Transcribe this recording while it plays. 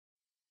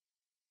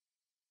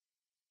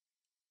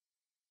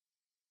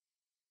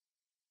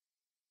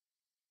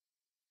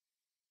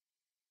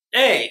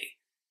Hey,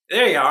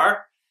 there you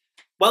are.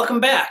 Welcome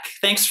back.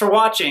 Thanks for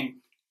watching.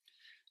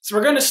 So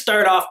we're going to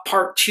start off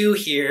part 2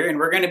 here, and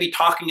we're going to be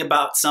talking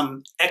about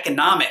some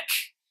economic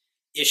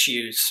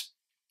issues.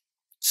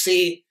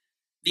 See,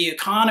 the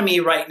economy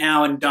right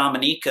now in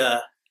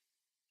Dominica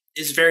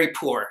is very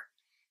poor.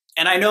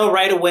 And I know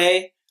right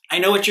away, I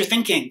know what you're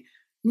thinking.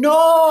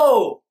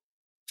 No!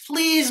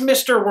 Please,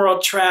 Mr.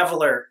 World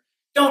Traveler,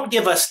 don't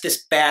give us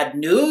this bad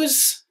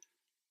news.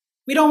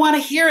 We don't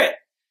want to hear it.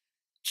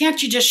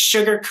 Can't you just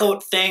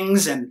sugarcoat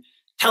things and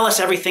tell us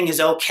everything is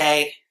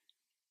okay?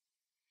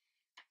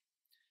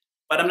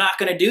 But I'm not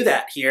going to do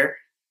that here.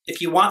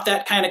 If you want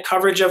that kind of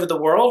coverage of the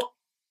world,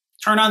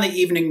 turn on the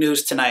evening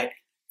news tonight.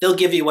 They'll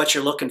give you what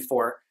you're looking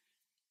for.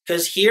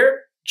 Because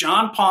here,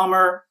 John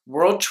Palmer,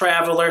 world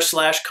traveler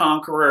 /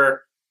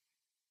 conqueror,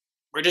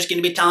 we're just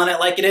going to be telling it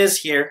like it is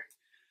here.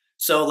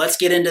 So let's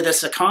get into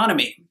this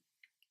economy.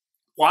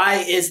 Why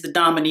is the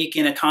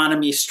Dominican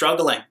economy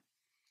struggling?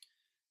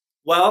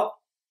 Well,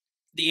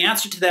 the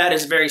answer to that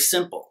is very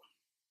simple.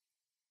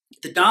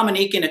 The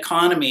Dominican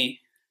economy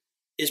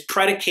is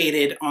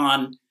predicated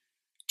on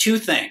 2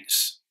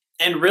 things,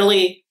 and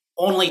really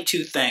only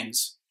 2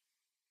 things: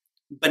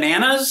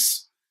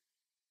 bananas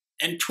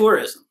and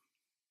tourism.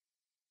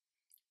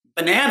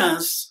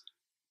 Bananas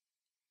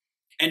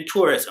and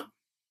tourism.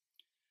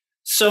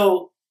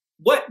 So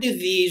what do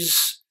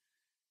these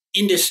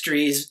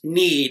industries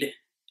need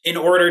in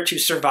order to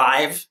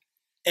survive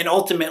and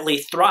ultimately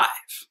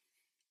thrive?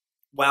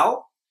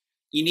 Well,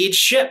 you need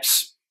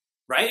ships,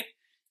 right?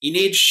 You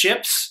need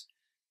ships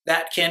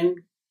that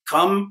can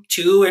come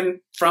to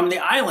and from the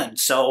island.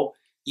 So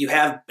you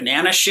have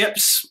banana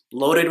ships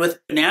loaded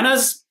with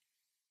bananas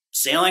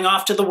sailing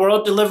off to the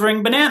world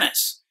delivering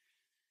bananas.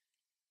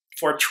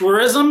 For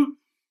tourism,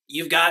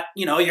 you've got,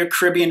 your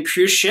Caribbean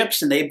cruise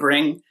ships, and they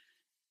bring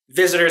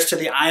visitors to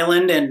the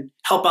island and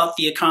help out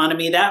the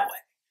economy that way.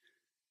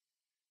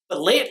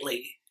 But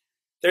lately,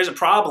 there's a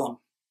problem.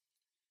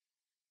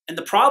 And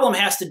the problem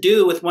has to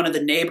do with one of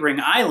the neighboring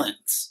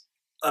islands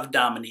of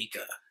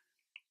Dominica.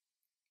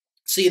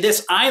 See,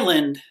 this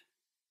island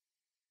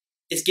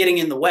is getting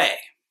in the way.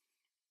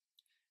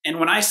 And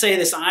when I say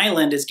this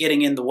island is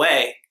getting in the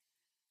way,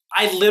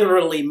 I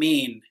literally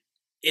mean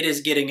it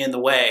is getting in the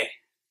way.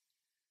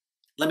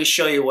 Let me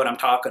show you what I'm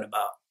talking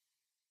about.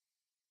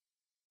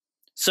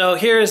 So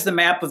here's the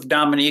map of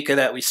Dominica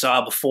that we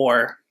saw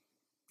before.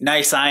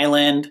 Nice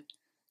island,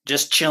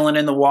 just chilling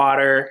in the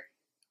water,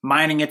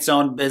 minding its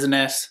own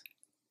business.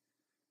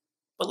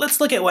 But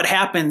let's look at what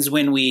happens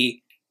when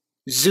we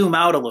zoom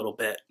out a little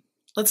bit.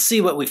 Let's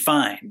see what we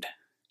find.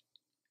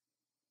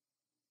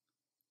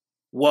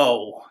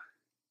 Whoa.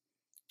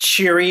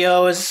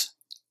 Cheerios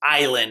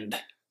Island.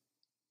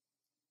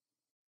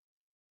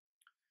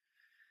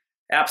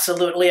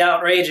 Absolutely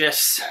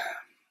outrageous.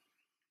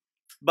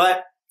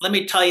 But let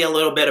me tell you a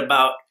little bit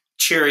about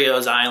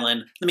Cheerios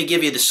Island. Let me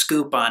give you the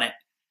scoop on it.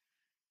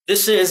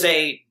 This is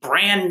a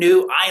brand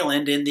new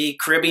island in the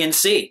Caribbean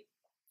Sea.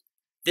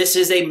 This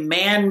is a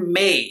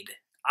man-made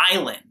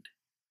island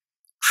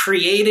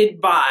created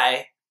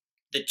by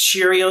the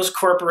Cheerios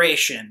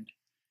Corporation.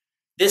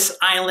 This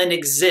island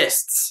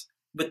exists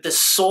with the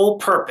sole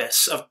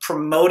purpose of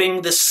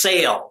promoting the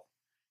sale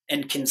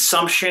and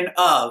consumption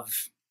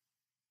of,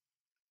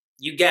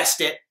 you guessed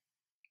it,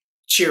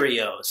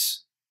 Cheerios.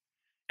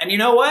 And you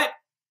know what?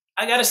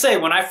 I gotta say,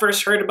 when I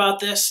first heard about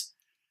this,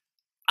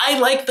 I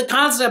like the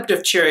concept of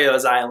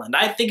Cheerios Island.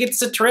 I think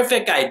it's a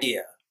terrific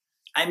idea.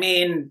 I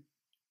mean,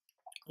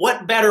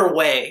 what better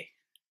way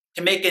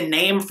to make a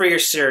name for your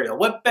cereal?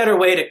 What better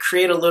way to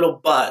create a little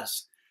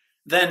buzz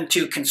than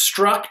to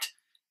construct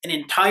an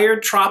entire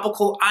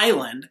tropical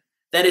island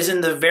that is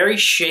in the very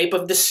shape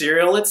of the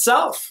cereal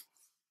itself?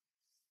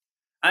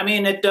 I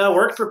mean, it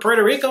worked for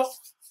Puerto Rico.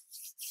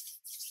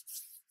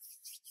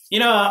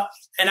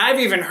 And I've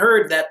even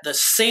heard that the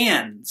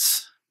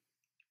sands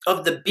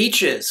of the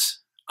beaches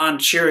on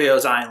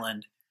Cheerios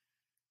Island,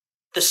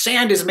 the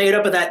sand is made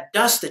up of that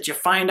dust that you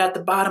find at the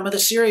bottom of the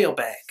cereal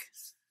bag.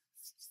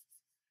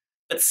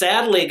 But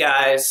sadly,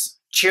 guys,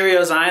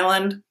 Cheerios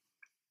Island,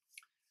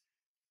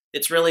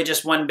 it's really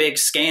just one big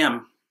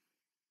scam.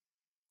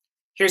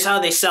 Here's how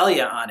they sell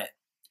you on it.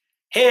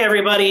 Hey,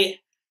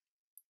 everybody,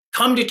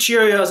 come to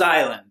Cheerios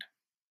Island.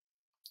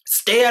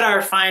 Stay at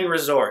our fine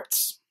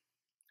resorts.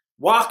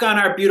 Walk on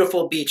our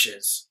beautiful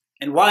beaches.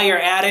 And while you're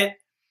at it,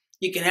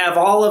 you can have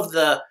all of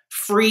the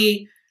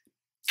free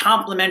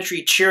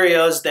complimentary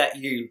Cheerios that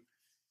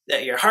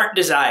your heart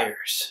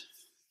desires.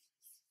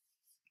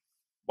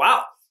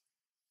 Wow.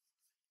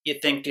 You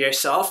think to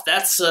yourself,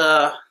 that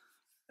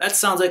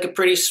sounds like a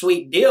pretty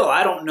sweet deal.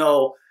 I don't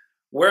know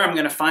where I'm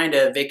going to find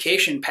a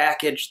vacation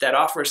package that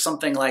offers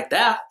something like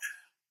that.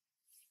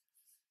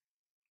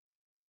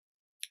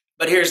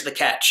 But here's the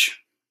catch.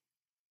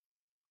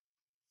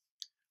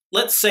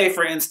 Let's say,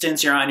 for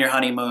instance, you're on your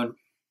honeymoon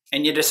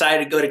and you decide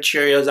to go to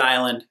Cheerios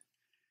Island,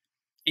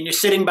 and you're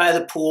sitting by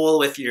the pool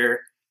with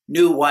your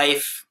new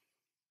wife,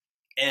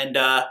 and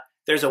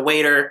there's a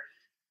waiter.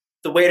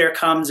 The waiter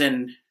comes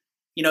and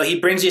he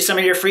brings you some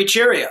of your free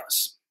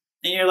Cheerios.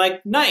 And you're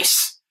like,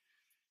 nice.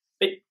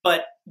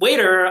 But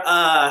waiter,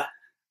 I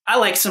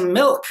like some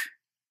milk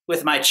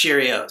with my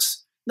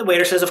Cheerios. The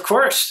waiter says, of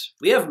course,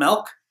 we have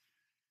milk.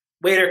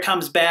 Waiter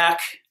comes back,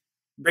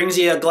 brings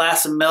you a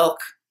glass of milk,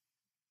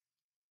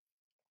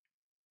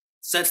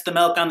 sets the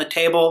milk on the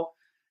table,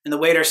 and the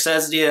waiter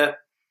says to you,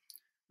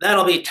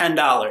 that'll be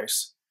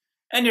 $10.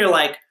 And you're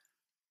like,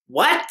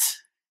 what?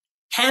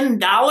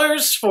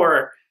 $10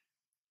 for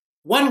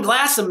one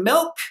glass of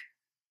milk?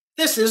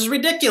 This is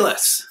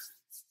ridiculous.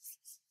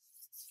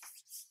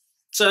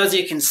 So as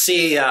you can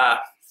see,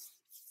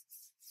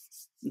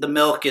 the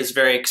milk is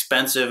very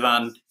expensive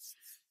on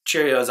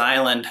Cheerios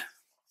Island.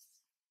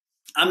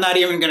 I'm not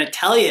even going to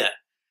tell you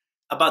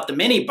about the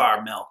mini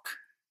bar milk.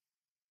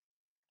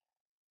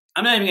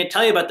 I'm not even going to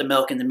tell you about the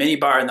milk in the mini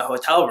bar in the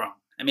hotel room.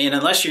 I mean,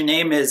 unless your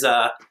name is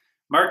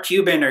Mark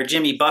Cuban or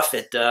Jimmy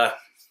Buffett,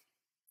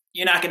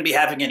 you're not going to be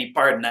having any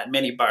part in that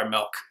mini bar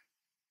milk.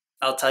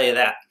 I'll tell you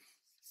that.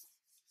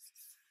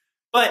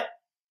 But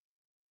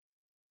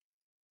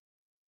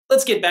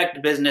let's get back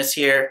to business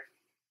here.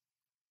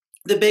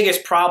 The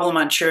biggest problem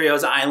on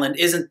Cheerios Island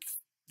isn't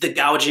the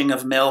gouging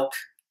of milk.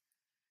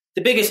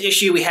 The biggest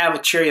issue we have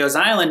with Cheerios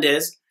Island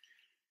is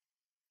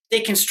they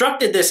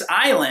constructed this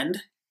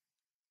island,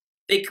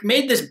 they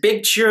made this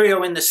big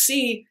Cheerio in the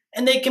sea,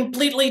 and they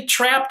completely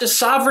trapped a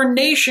sovereign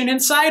nation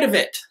inside of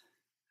it.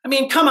 I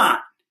mean, come on.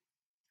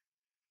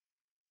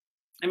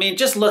 I mean,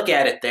 just look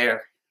at it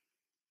there.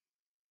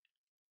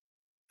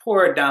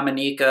 Poor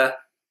Dominica.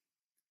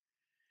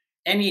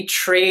 Any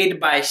trade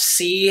by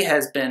sea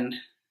has been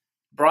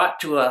brought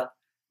to a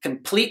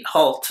complete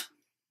halt.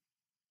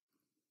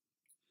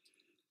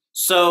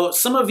 So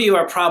some of you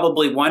are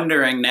probably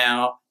wondering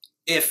now,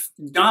 if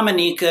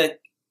Dominica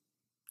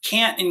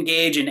can't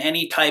engage in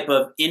any type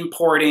of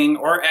importing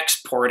or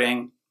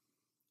exporting,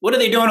 what are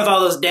they doing with all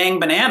those dang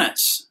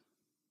bananas?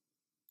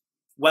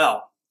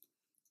 Well,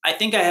 I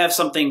think I have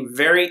something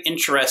very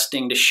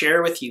interesting to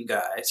share with you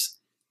guys,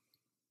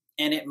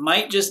 and it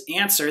might just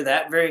answer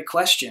that very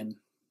question.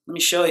 Let me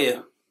show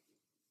you.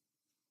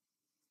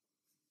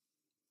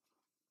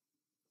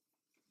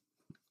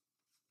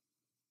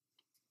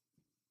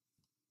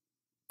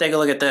 Take a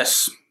look at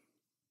this.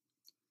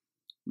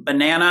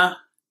 Banana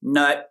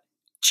Nut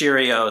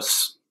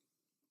Cheerios.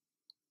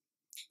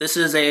 This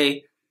is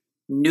a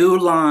new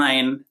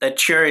line that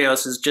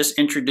Cheerios has just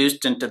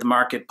introduced into the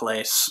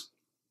marketplace.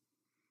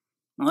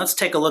 Now let's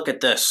take a look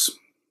at this.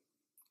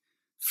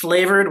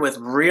 Flavored with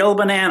real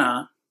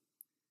banana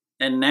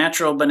and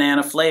natural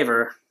banana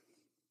flavor.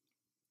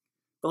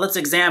 But let's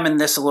examine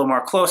this a little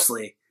more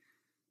closely.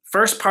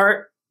 First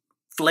part,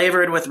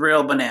 flavored with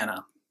real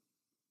banana.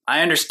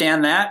 I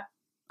understand that.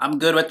 I'm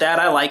good with that.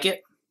 I like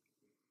it.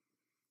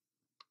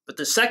 But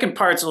the second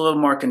part's a little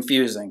more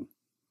confusing.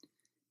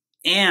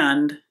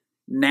 And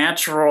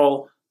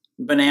natural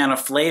banana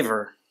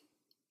flavor.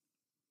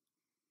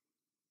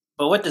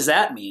 But what does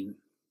that mean?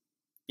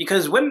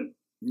 Because wouldn't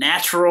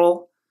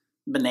natural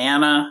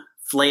banana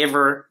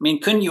flavor, I mean,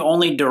 couldn't you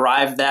only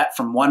derive that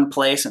from one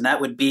place, and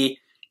that would be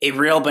a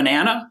real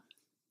banana?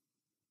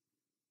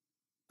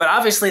 But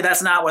obviously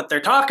that's not what they're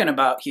talking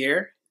about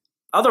here.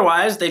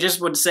 Otherwise, they just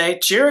would say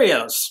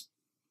Cheerios.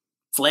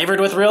 Flavored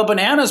with real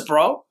bananas,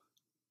 bro.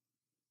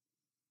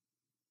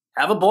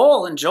 Have a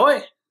bowl,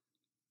 enjoy.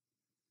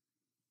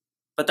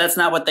 But that's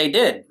not what they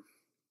did.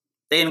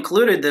 They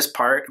included this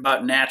part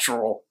about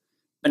natural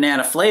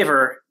banana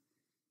flavor.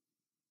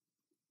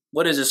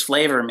 What does this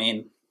flavor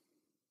mean?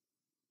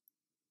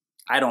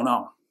 I don't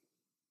know.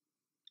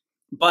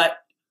 But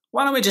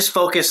why don't we just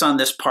focus on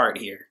this part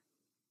here?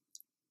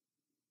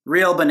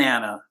 Real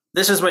banana.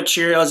 This is what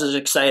Cheerios is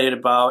excited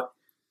about.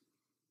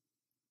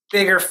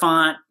 Bigger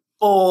font,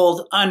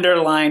 bold,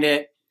 underlined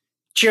it.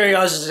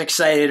 Cheerios is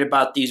excited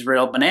about these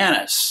real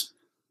bananas.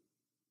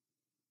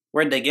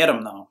 Where'd they get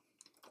them though?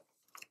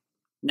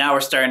 Now we're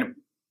starting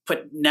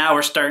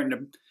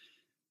to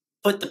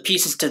put the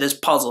pieces to this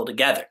puzzle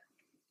together.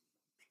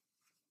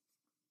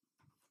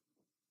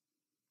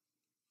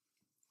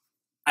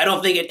 I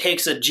don't think it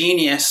takes a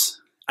genius.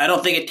 I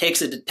don't think it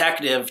takes a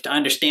detective to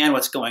understand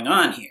what's going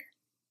on here.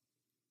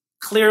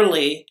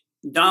 Clearly,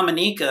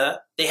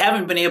 Dominica, they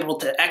haven't been able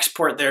to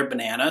export their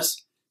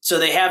bananas, so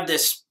they have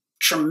this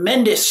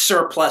tremendous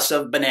surplus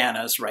of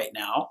bananas right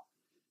now.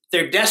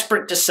 They're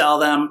desperate to sell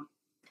them,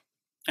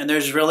 and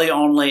there's really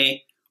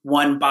only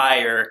one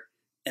buyer,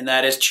 and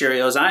that is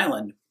Cheerios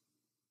Island.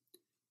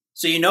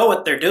 So you know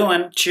what they're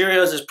doing.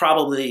 Cheerios is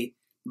probably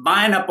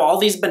buying up all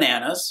these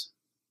bananas,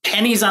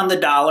 pennies on the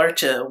dollar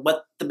to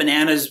what the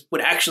bananas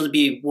would actually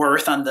be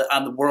worth on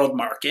the world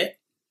market.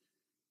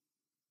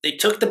 They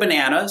took the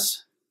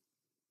bananas,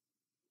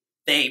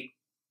 they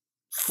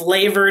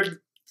flavored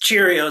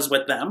Cheerios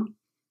with them,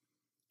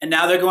 and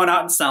now they're going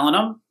out and selling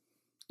them,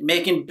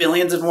 making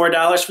billions of more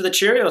dollars for the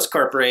Cheerios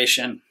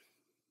Corporation.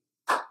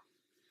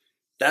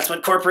 That's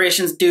what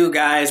corporations do,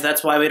 guys.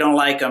 That's why we don't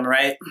like them,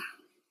 right?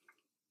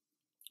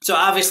 So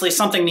obviously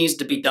something needs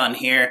to be done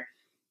here.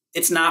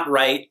 It's not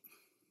right.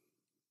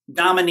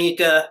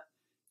 Dominica,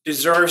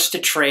 deserves to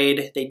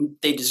trade.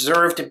 They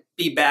deserve to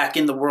be back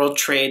in the world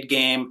trade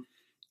game,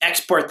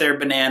 export their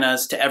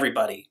bananas to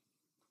everybody.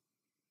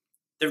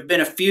 There have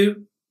been a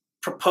few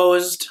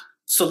proposed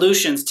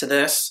solutions to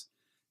this,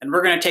 and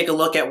we're going to take a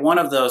look at one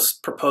of those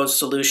proposed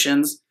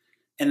solutions,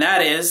 and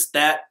that is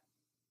that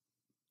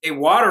a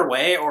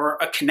waterway or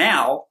a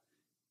canal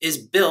is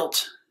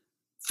built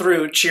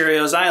through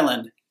Cheerios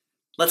Island.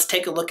 Let's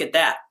take a look at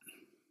that.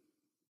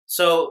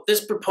 So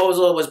this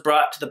proposal was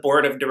brought to the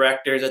board of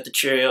directors at the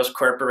Cheerios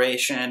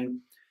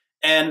Corporation,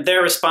 and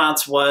their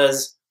response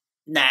was,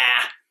 nah,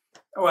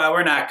 well,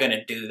 we're not going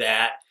to do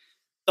that.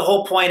 The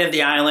whole point of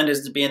the island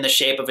is to be in the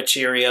shape of a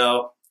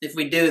Cheerio. If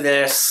we do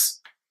this,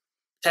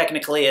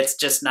 technically it's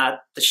just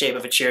not the shape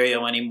of a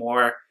Cheerio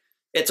anymore.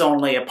 It's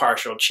only a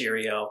partial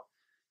Cheerio.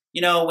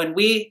 You know, when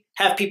we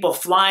have people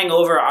flying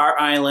over our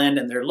island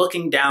and they're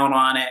looking down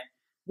on it,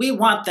 we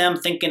want them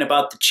thinking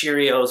about the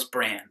Cheerios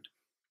brand.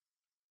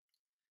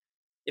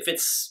 If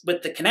it's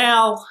with the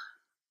canal,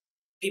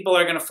 people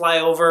are going to fly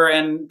over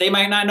and they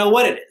might not know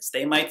what it is.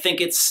 They might think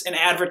it's an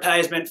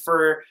advertisement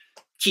for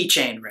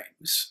keychain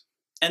rings.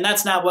 And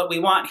that's not what we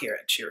want here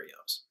at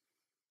Cheerios.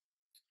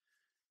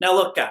 Now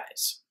look,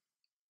 guys,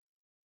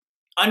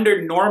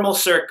 under normal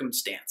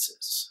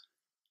circumstances,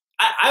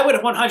 I would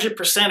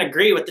 100%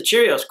 agree with the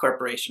Cheerios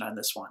Corporation on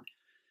this one.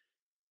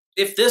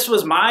 If this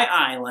was my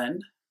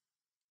island,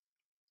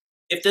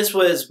 if this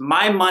was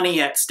my money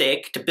at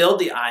stake to build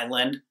the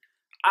island,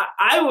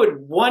 I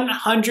would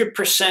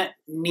 100%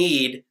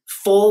 need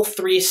full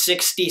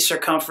 360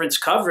 circumference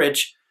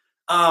coverage.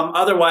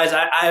 Otherwise,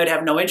 I would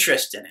have no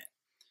interest in it.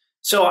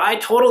 So I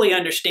totally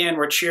understand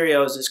where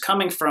Cheerios is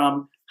coming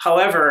from.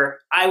 However,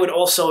 I would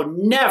also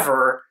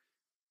never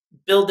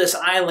build this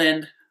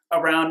island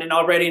around an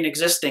already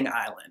existing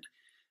island.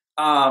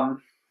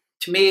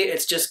 To me,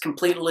 it's just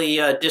completely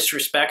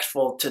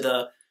disrespectful to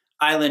the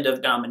island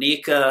of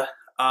Dominica.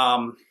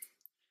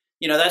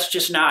 You know, that's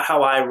just not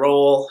how I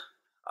roll.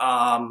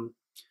 I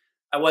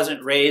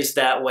wasn't raised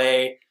that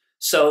way.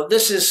 So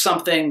this is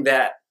something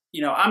that,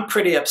 you know, I'm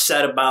pretty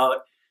upset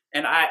about.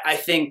 And I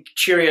think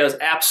Cheerios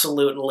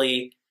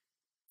absolutely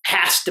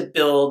has to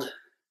build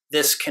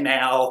this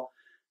canal.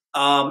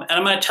 And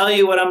I'm going to tell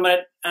you what I'm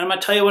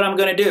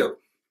going to do.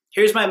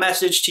 Here's my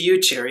message to you,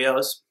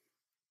 Cheerios.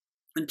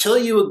 Until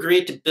you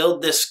agree to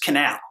build this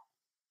canal,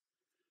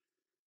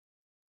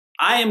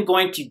 I am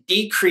going to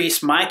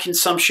decrease my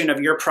consumption of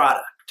your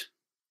product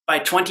by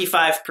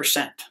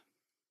 25%.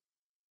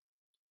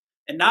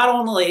 And not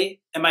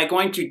only am I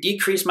going to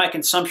decrease my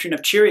consumption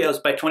of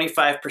Cheerios by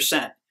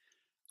 25%,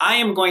 I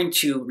am going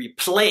to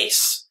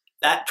replace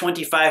that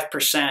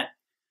 25%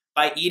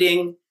 by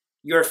eating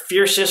your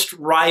fiercest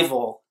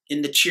rival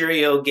in the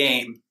Cheerio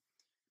game,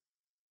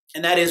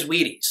 and that is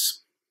Wheaties.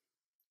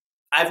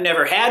 I've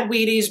never had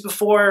Wheaties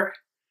before.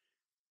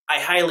 I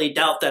highly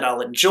doubt that I'll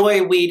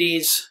enjoy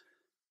Wheaties,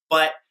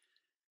 but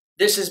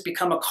this has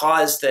become a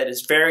cause that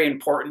is very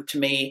important to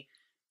me,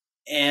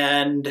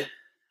 and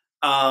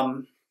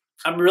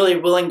I'm really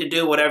willing to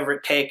do whatever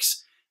it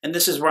takes, and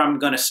this is where I'm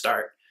going to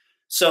start.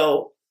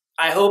 So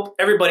I hope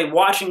everybody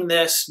watching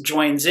this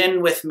joins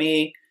in with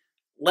me.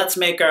 Let's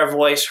make our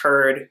voice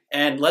heard,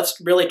 and let's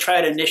really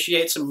try to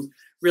initiate some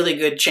really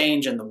good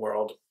change in the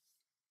world.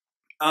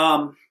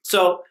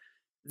 So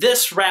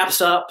this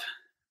wraps up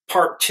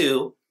part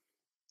 2.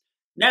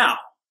 Now,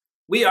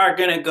 we are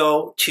going to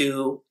go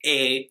to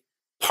a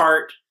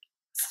part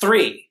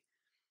 3.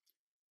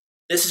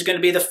 This is going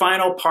to be the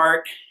final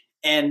part,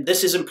 and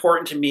this is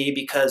important to me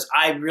because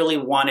I really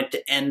wanted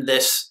to end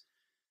this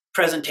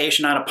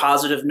presentation on a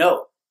positive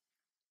note.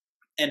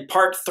 And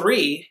part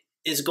 3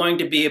 is going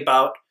to be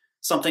about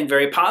something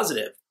very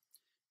positive.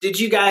 Did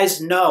you guys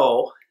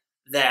know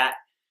that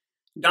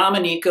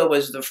Dominica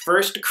was the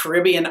first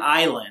Caribbean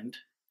island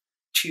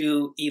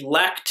to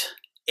elect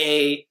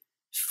a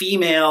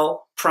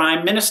female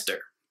prime minister?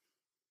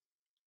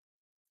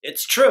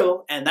 It's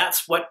true, and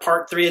that's what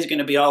part 3 is going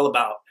to be all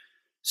about.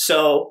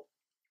 So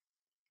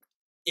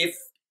if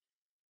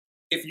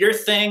your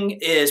thing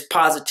is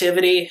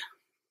positivity,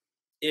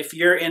 if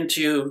you're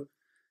into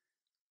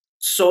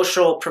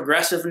social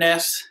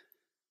progressiveness,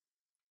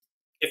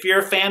 if you're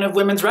a fan of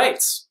women's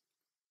rights,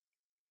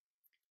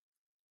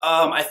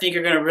 I think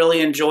you're going to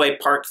really enjoy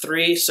part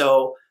 3.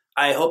 So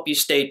I hope you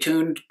stay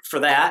tuned for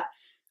that.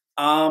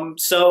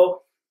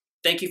 So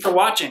thank you for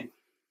watching.